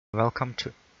Welcome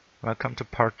to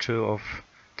part 2 of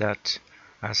that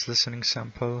as listening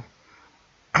sample.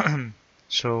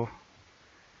 So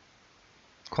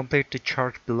complete the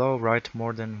chart below, write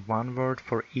more than one word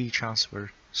for each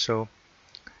answer. So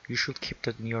you should keep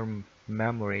that in your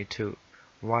memory too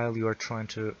while you are trying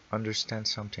to understand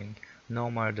something,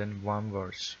 no more than one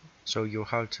word. So you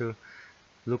have to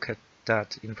look at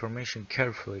that information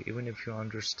carefully, even if you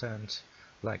understand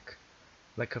like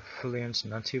a fluent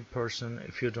native person.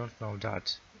 If you don't know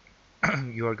that,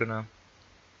 you are gonna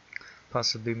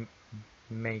possibly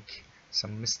make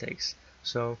some mistakes.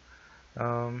 So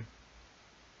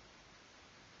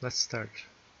let's start.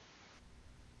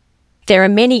 There are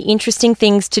many interesting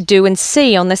things to do and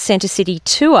see on the Centre City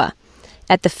tour.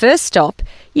 At the first stop,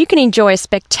 you can enjoy a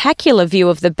spectacular view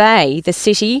of the bay, the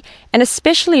city, and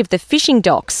especially of the fishing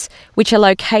docks, which are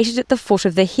located at the foot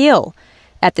of the hill.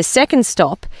 At the second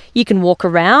stop, you can walk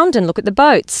around and look at the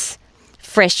boats.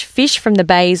 Fresh fish from the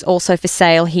bay is also for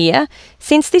sale here,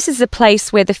 since this is the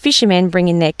place where the fishermen bring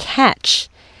in their catch.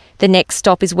 The next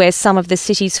stop is where some of the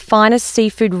city's finest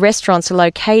seafood restaurants are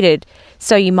located,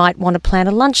 so you might want to plan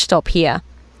a lunch stop here.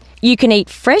 You can eat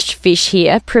fresh fish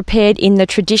here, prepared in the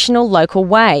traditional local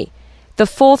way. The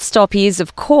fourth stop is,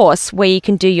 of course, where you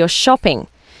can do your shopping.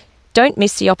 Don't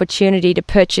miss the opportunity to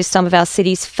purchase some of our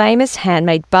city's famous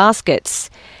handmade baskets.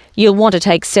 You'll want to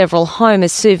take several home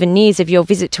as souvenirs of your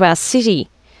visit to our city.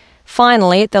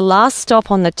 Finally, at the last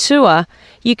stop on the tour,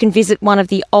 you can visit one of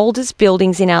the oldest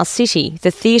buildings in our city,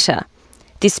 the theatre.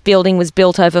 This building was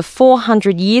built over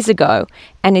 400 years ago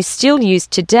and is still used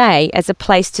today as a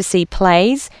place to see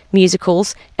plays,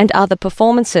 musicals and other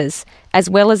performances, as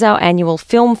well as our annual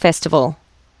film festival.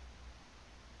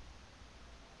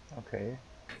 Okay.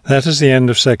 That is the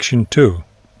end of section 2.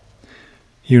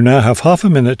 You now have half a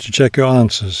minute to check your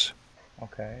answers.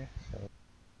 Okay, so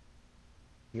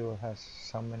you will have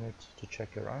some minutes to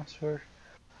check your answer.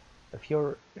 If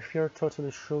you're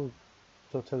totally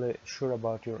sure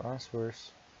about your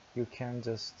answers, you can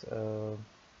just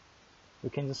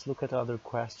look at other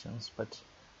questions, but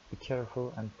be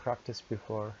careful and practice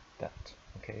before that.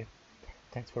 Okay,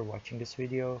 thanks for watching this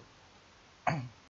video.